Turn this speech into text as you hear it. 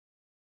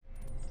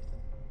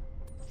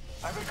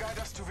I will guide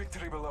us to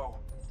victory below.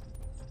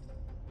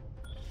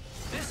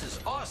 This is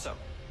awesome.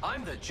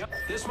 I'm the jump.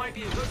 This might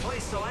be a good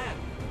place to land.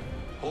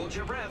 Hold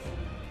your breath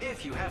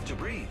if you have to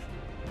breathe.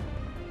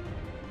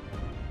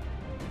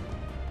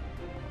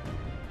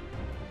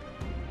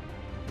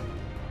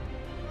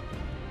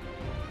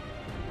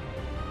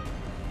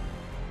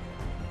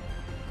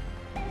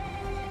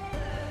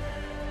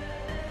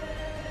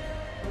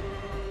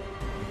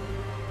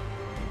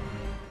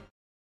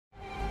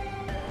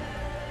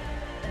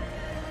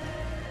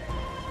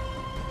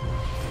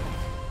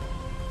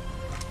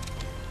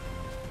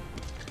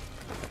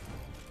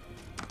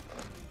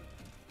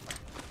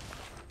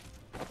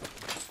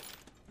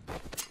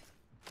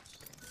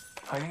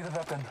 I need a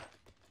weapon.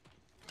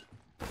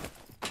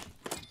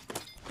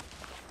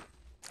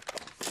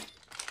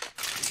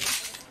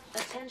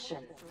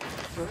 Attention.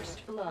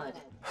 First blood.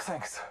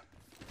 Thanks.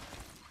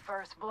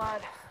 First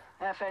blood.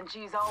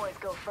 FNGs always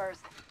go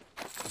first.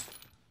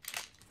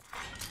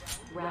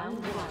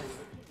 Round 1.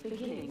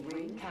 Beginning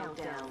ring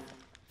countdown.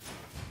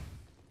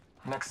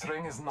 Next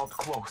ring is not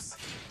close.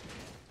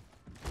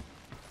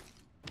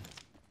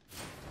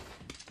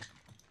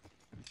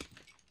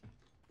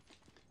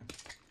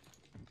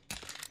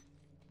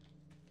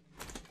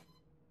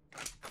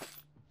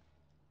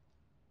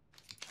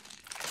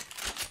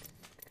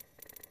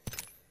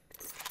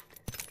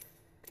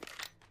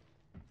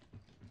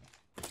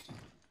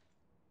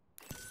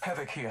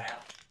 Havoc here.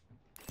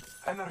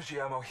 Energy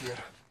ammo here.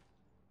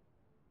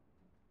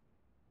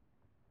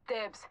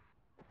 Dibs.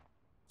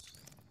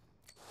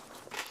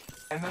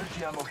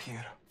 Energy ammo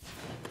here.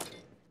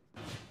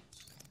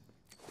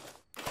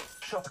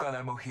 Shotgun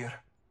ammo here.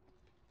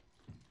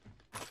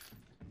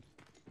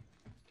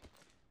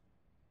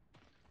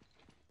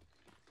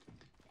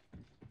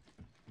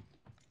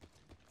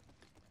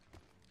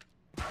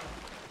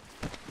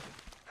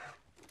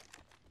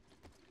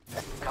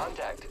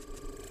 Contact.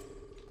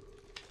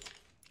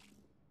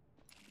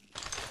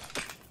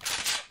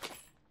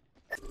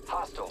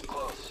 Hostile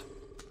close.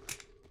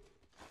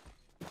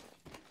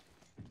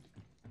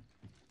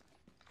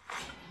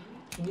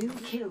 New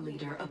kill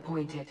leader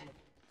appointed.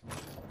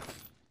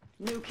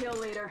 New kill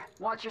leader.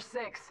 Watch your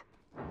 6.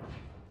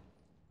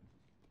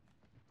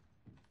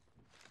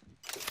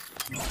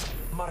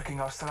 Marking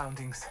our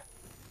surroundings.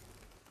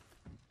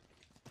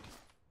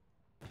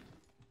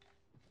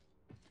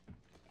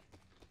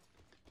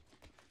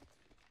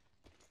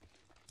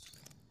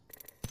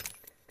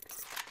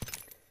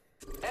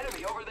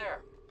 Enemy over there.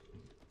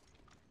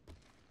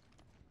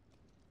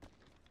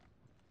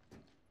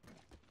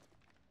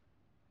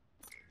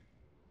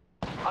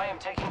 I am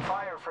taking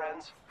fire,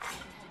 friends.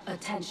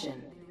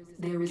 Attention.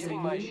 There is Giving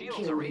a my new shields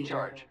kill a leader.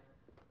 recharge.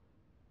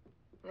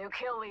 New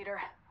kill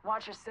leader.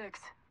 Watch your 6.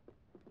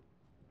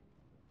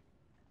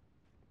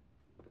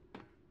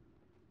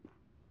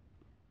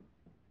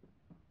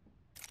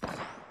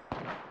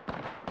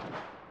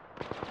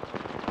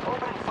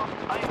 Opening fire.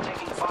 I am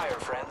taking fire,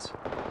 friends.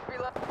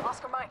 Reload.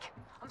 Oscar Mike.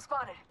 I'm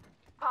spotted.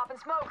 Popping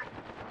smoke.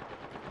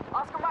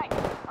 Oscar Mike.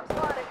 I'm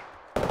spotted.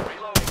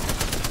 Reloading.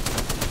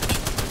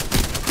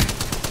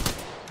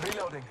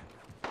 Reloading.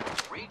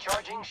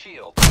 Recharging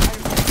shield. I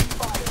am taking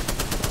fire.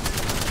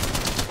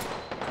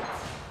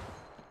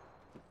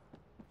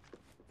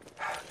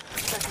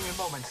 Taking a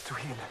moment to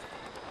heal.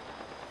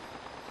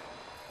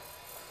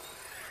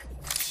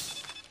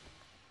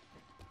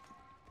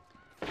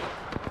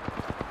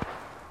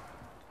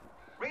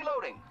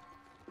 Reloading.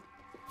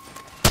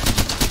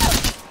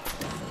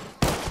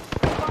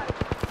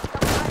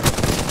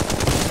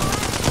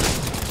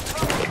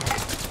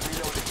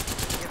 Reloading.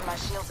 Give my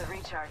shields a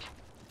recharge.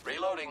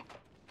 Reloading.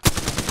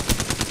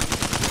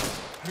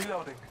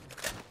 Reloading.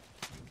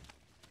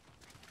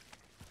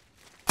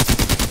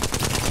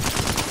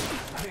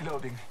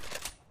 Reloading.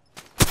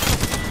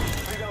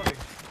 Reloading.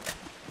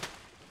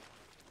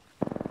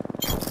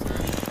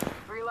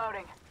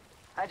 Reloading.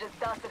 I just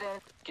dusted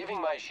it.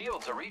 Giving my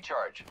shields a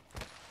recharge.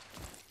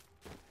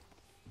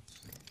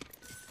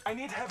 I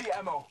need heavy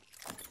ammo.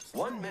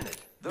 1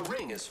 minute. The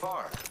ring is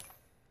far.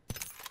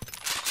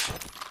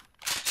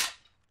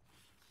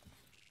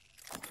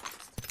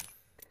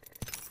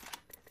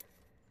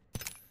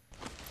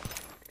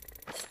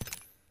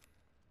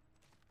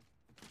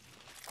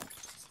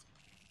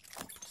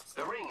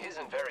 The ring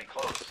isn't very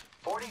close.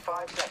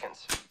 45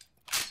 seconds.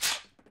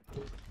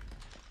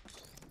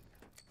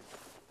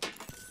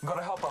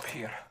 Gotta help up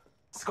here.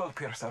 Skull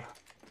piercer.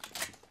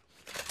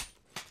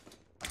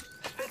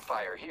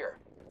 Spitfire here.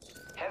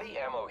 Heavy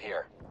ammo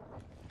here.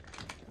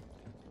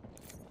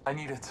 I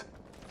need it.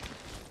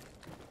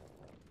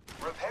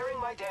 Repairing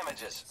my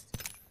damages.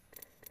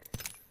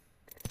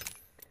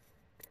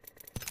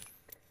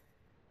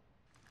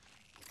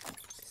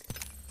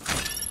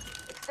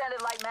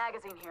 Extended light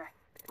magazine here.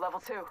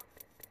 Level 2.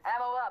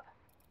 Ammo up.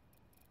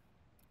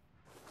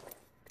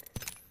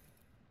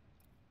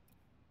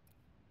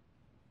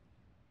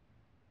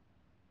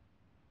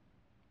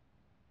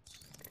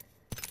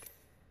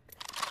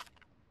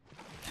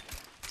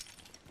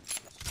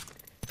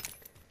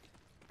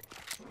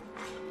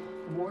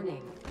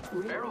 Warning.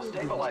 Barrel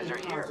stabilizer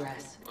here.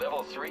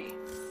 Level 3.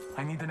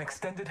 I need an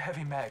extended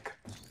heavy mag.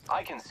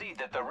 I can see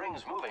that the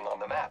ring's moving on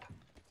the map.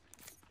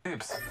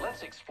 Dibs.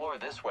 Let's explore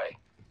this way.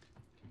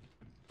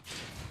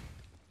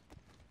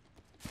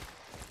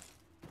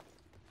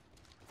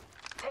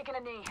 Taking a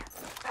knee.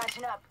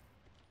 Patching up.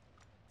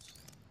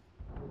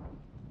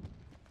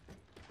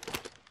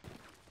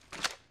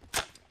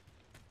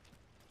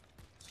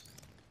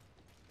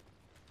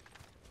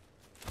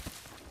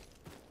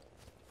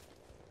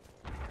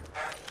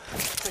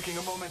 Taking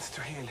a moment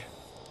to heal.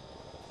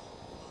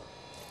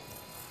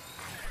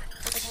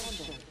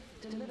 Attention.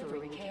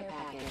 Delivering care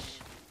package.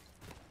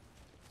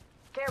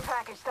 Care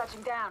package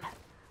touching down.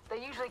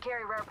 They usually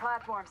carry rare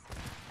platforms.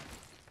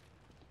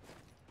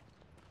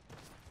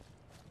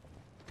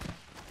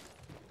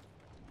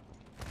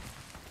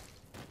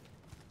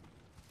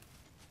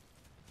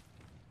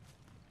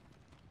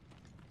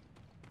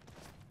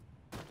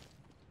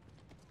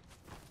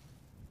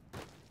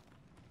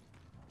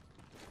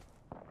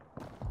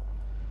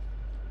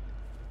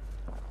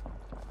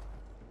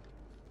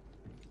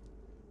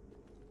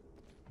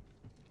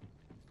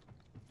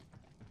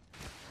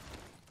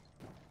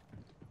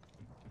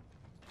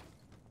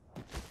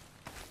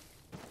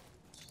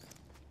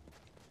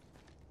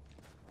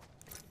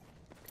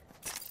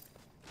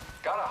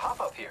 Gotta hop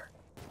up here.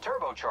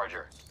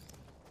 Turbocharger.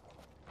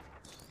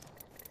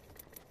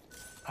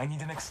 I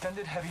need an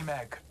extended heavy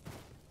mag.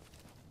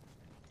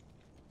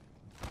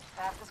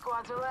 Half the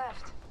squads are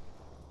left.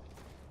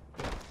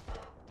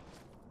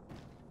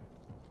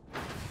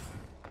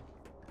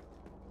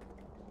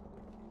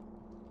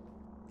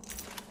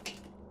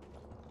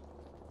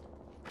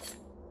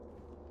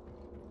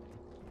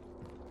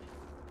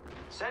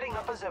 Setting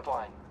up a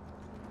zipline.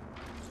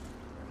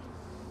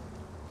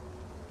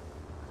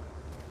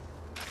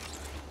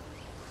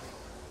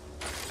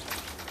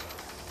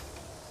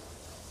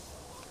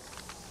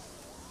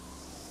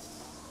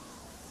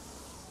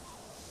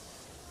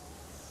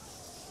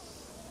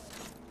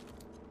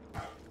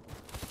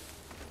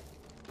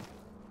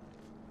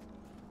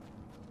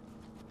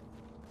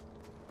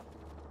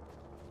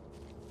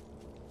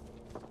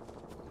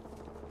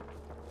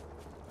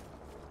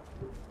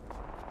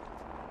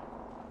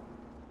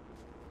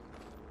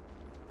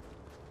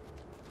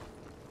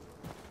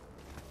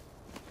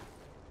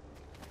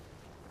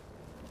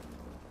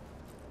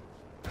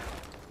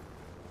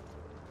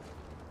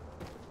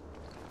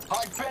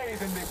 I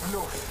bathe in the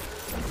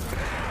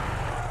blood.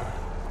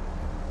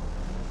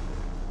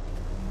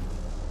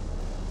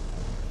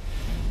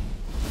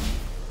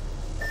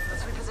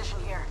 Let's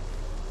reposition here.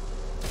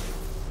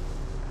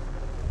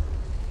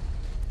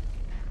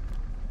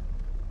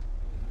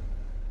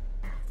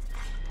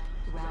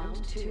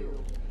 Round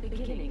 2.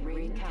 Beginning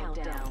ring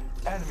countdown.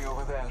 Enemy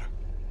over there.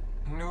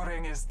 New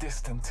ring is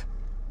distant.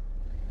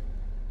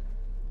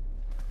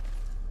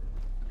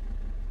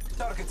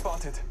 Target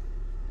spotted.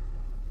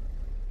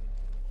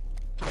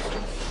 Frag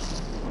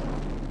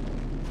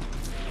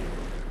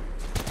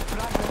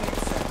grenade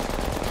set.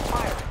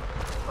 Fire.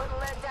 Putting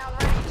lead down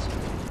range.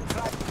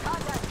 Frag.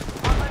 Contact.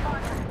 On my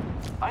marker.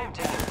 I am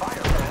taking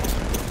fire, friend.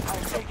 I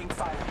am taking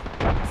fire.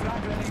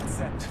 Frag grenade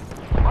set.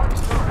 Mark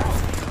store out.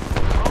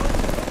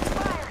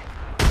 Fire.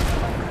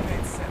 Frag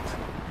grenade set.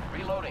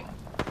 Reloading.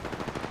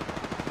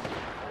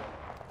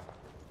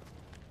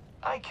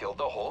 I killed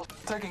the whole...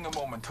 Taking a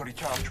moment to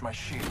recharge my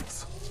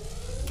shields.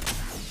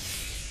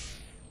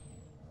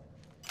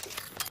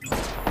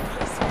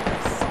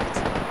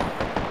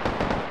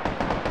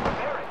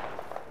 Repairing.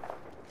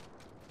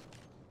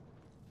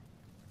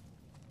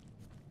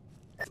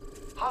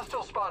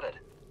 Hostile spotted.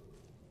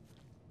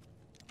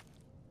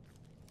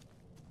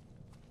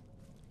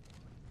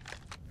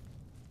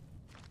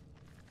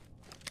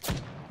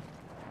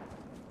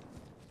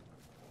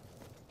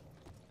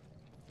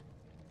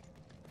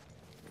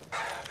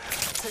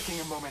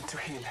 Taking a moment to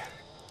heal.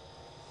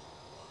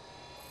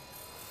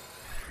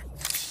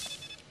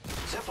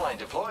 Zipline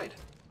deployed.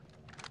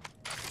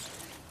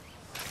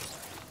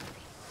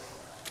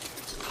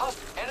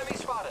 Enemy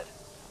spotted.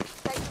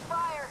 Taking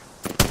fire.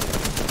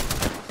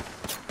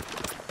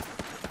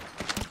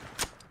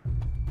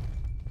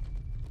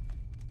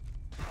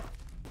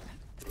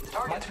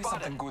 Target Might be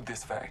spotted. something good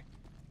this way.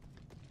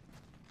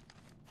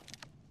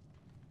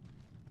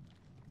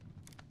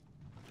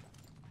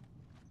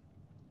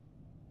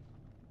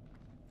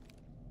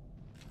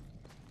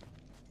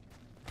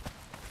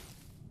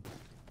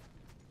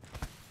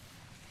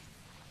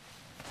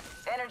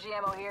 Energy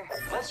ammo here.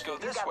 Let's go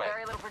You've this got way.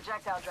 very little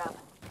projectile drop.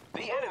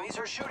 The enemies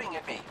are shooting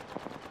at me.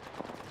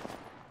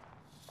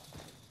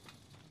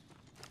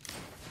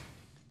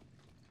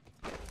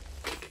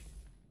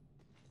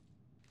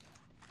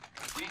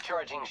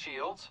 Recharging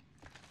shields.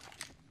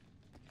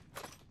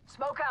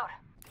 Smoke out.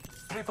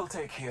 Triple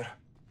take here.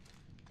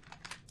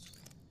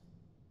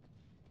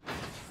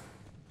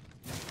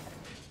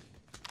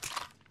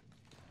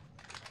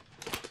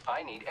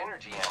 I need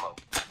energy ammo.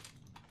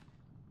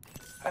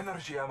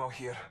 Energy ammo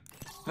here.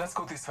 Let's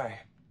go this way.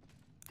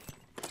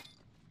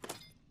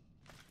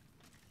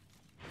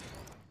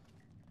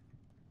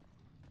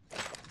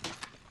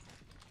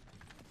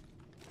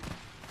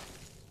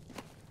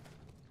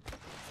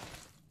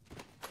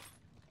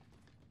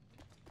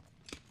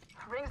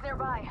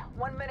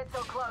 1 minute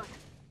till close.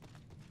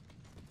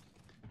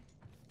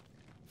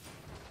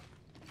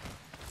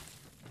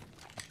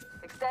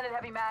 Extended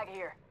heavy mag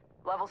here.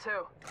 Level 2.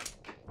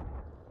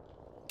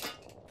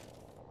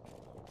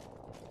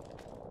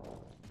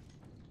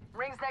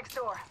 Rings next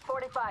door.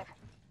 45.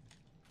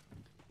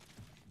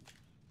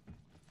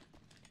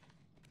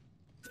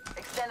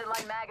 Extended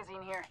light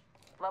magazine here.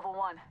 Level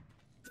 1.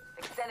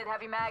 Extended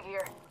heavy mag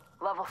here.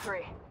 Level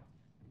 3.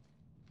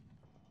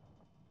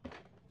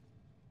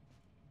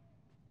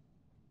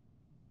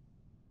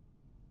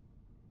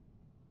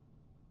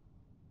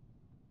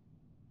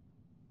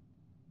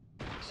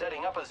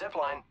 Setting up a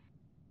zipline.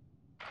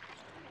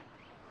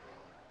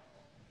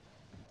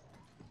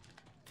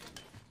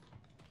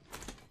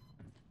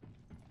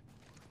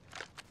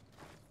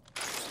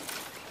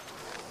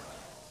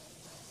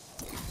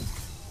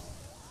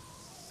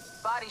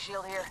 Body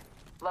shield here.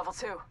 Level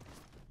 2.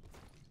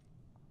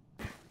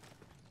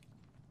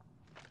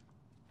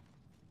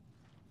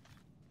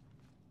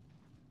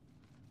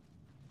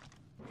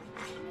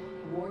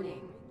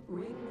 Warning.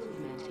 Ring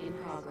movement in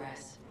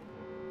progress.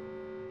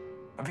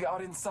 We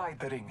are inside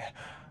the ring.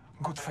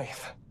 Good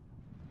faith.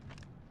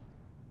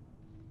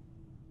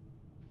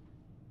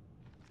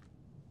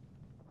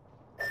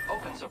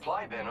 Open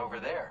supply bin over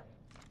there.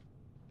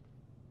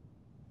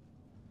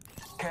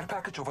 Care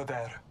package over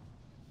there.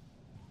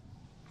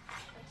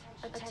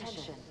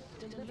 Attention.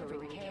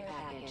 Delivering care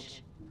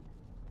package.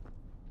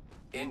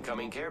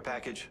 Incoming care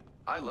package.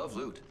 I love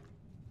loot.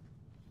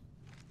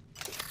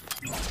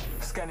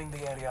 Scanning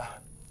the area.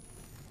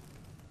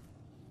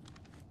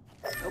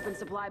 Open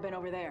supply bin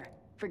over there.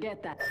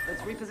 Forget that.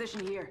 Let's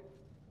reposition here.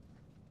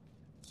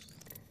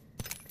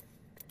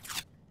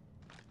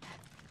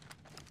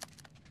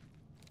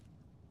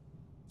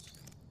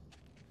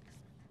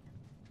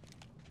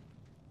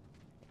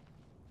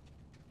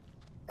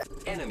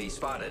 Enemy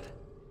spotted.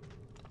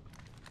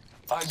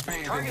 I bathe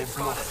in Target the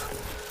blood. spotted.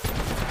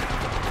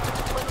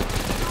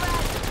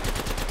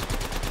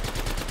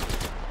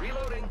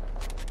 Reloading.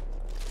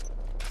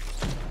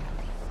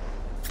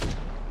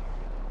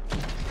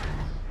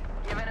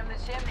 Giving him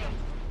the chimney.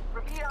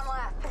 Repeat on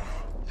last.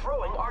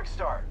 Throwing arc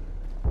star.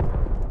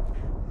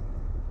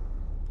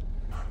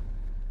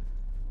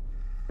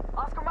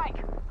 Oscar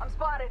Mike, I'm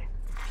spotted.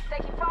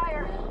 Taking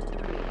fire. Round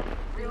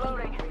 3.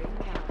 Reloading. Ring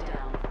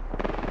countdown.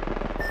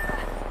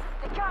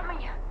 They got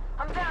me.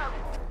 I'm down.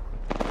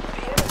 The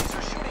enemies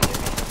are shooting at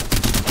me.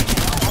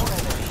 Taking out all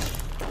enemies.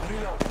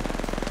 Reload.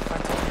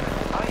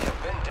 I have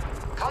been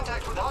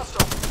contact with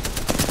hostile.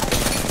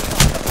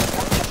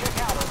 Check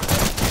out over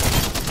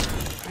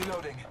there.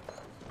 Reloading.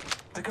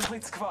 The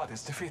complete squad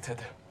is defeated.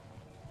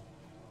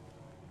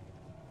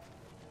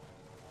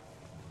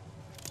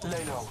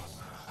 Lay low.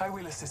 I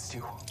will assist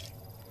you.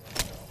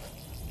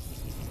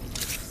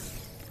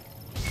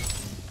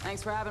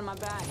 Thanks for having my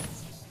back.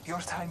 Your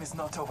time is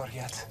not over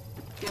yet.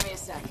 Give me a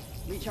sec.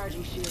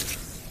 Recharging shield.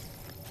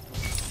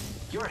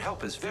 Your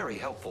help is very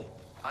helpful.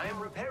 I am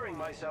repairing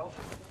myself.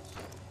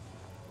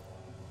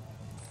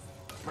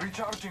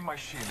 Recharging my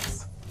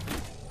shields.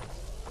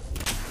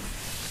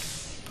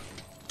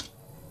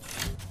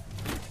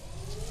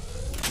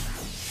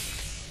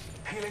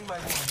 Healing my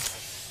wounds.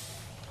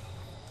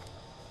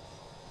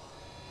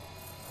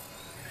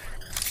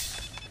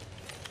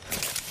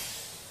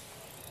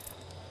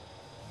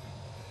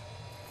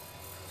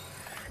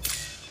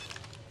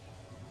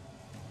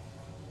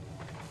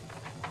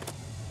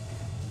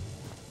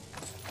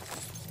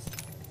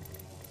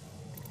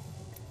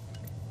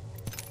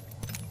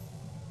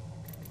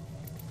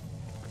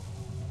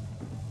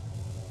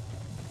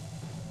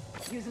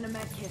 Using a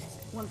med kit.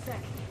 1 sec.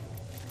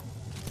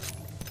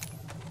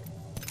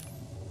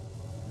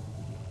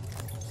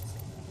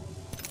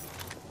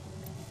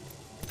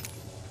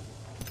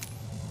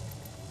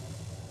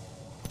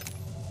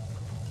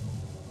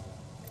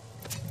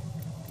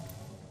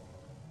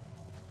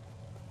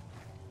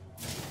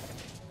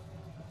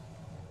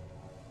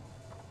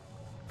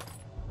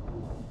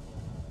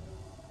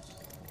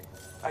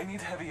 I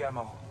need heavy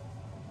ammo.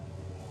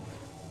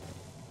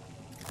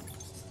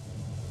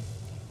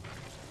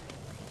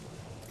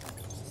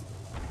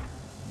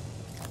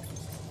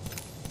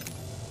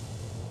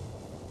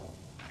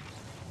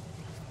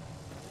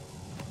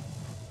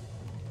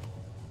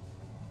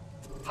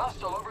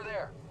 Hostile over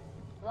there.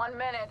 1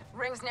 minute.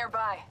 Rings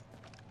nearby.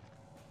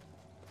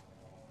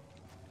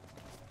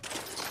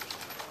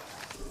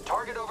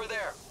 Target over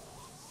there.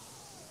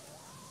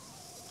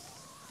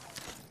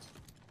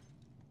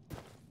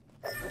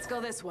 Let's go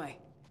this way.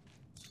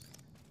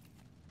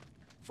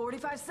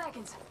 45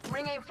 seconds.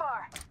 Ring ain't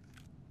far.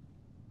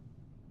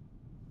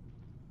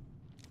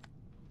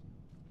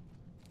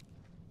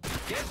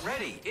 Get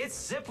ready.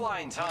 It's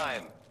zipline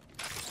time.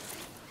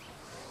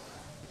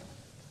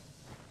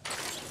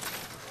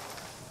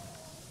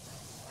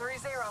 Three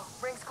zero.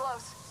 Rings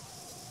close.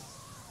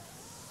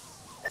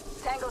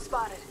 Tango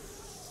spotted.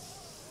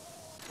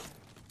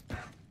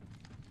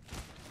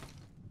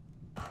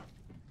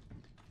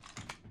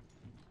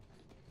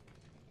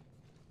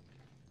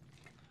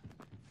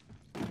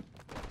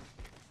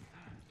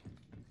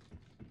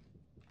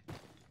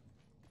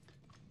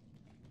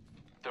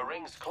 The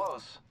ring's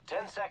close.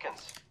 10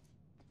 seconds.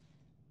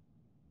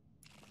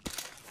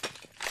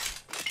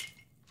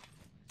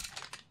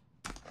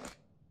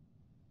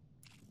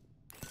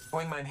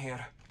 Wingman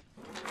here.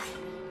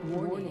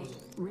 Warning.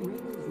 Ring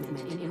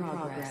movement in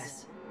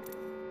progress.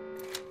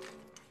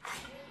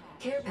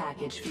 Care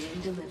package being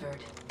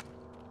delivered.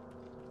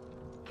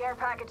 Care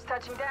package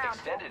touching down.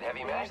 Extended heavy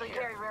They mag usually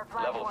here. carry rare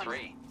Level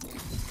platforms. 3.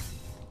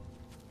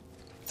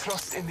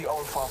 Trust in the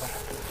All-Father.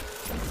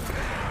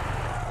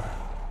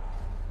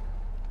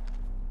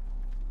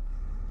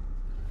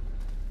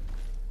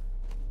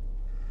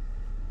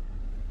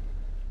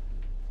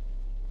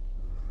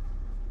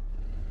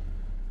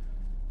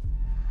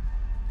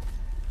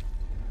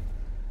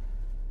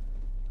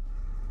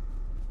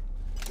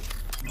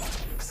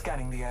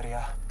 Scanning the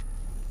area.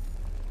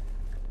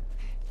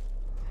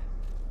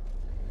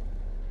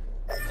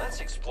 Let's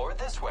explore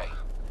this way.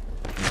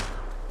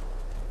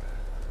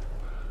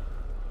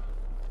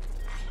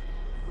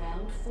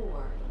 Round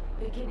 4.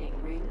 Beginning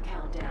ring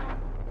countdown.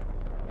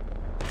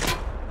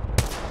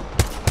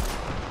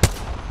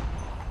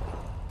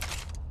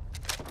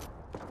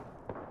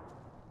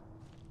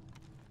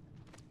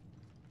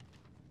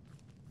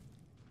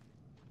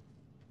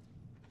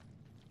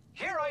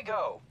 Here I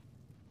go.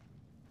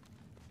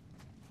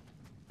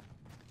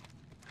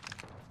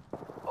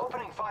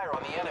 Opening fire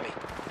on the enemy.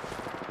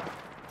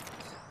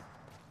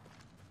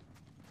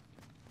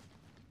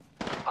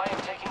 I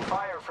am taking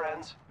fire,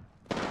 friends.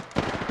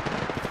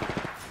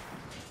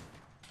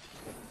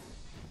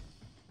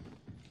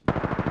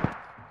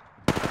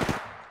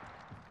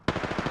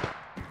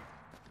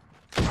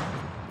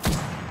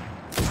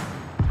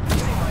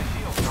 Giving my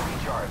shield to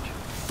recharge.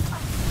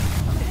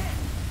 I'm hit.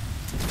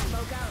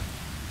 Smoke out.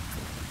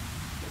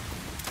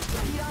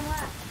 Heat on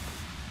left.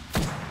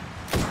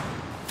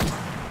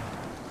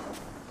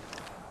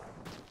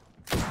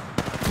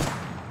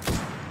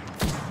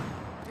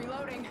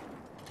 Reloading.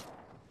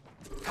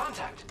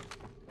 Contact.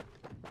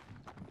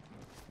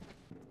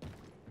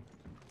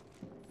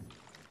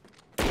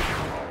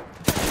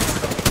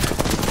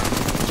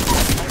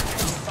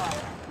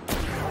 Fire.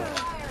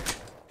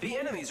 The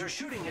enemies are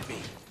shooting at me.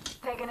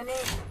 Taking a knee.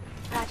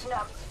 Patching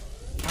up.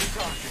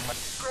 Recharging my...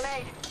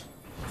 Grenade.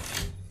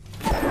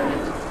 I'm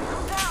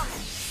down.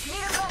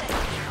 Need a medic.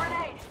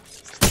 Grenade.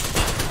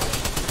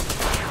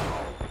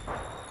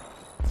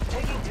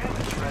 Taking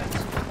damage, friends.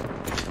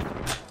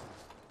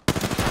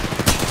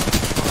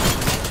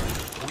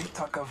 We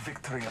took a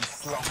victory and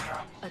slaughter.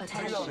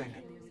 Attention. Reloading.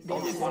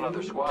 Only one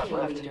other squad Kill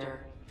left.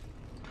 leader.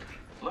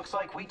 Looks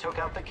like we took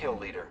out the kill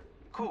leader.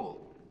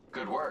 Cool.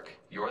 Good work.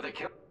 You're the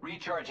kill.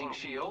 Recharging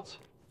shields.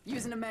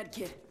 Using a med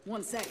kit.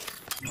 1 sec.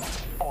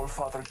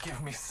 All-Father,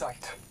 give me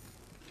sight.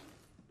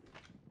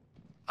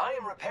 I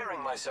am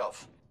repairing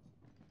myself.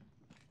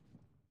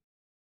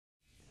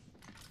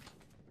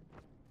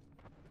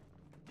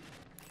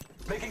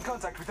 Making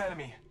contact with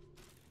enemy.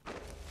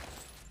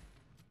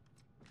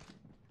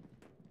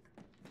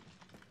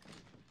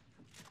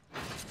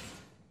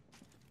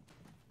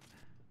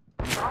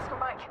 Oscar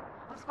Mike.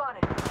 I'm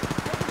spotted.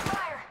 Taking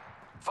fire.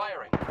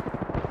 Firing.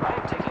 I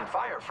am taking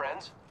fire,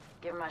 friends.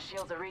 Giving my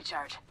shields a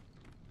recharge.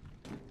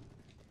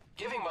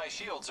 Giving my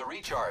shields a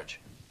recharge.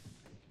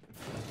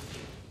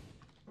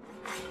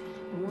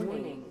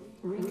 Warning.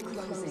 Ring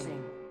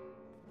closing.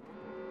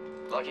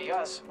 Lucky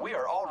us, we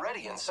are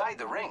already inside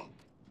the ring.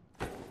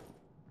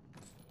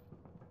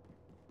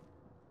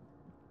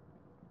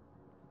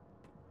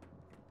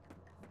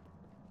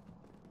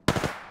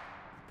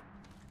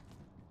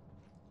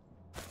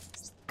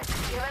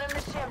 Giving him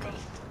the chimney.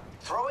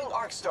 Throwing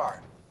Arc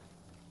Star.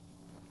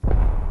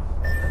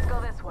 Let's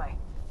go this way.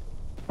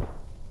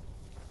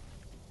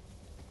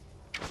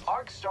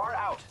 Arc Star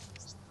out.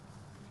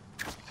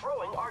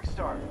 Throwing Arc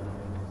Star.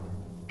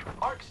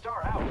 Arc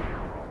Star out.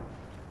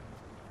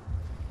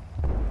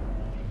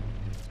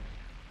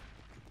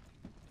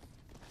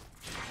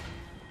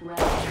 Round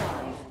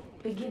 5.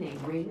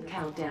 Beginning ring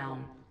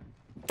countdown.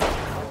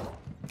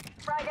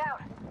 Frag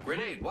out.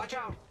 Grenade, watch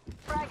out.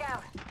 Frag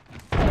out.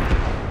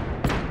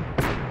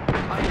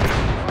 I am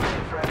taking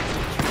fire, friends.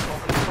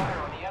 Opening fire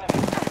on the enemy.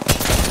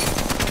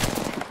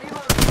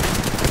 Reloading.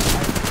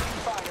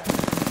 Fire.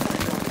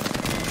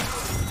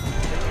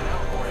 Taking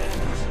out more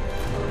enemies.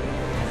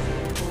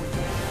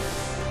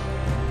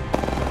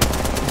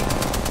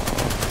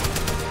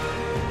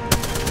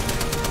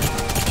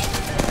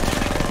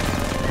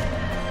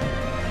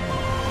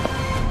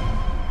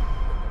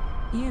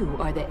 You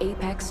are the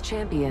Apex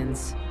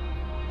champions.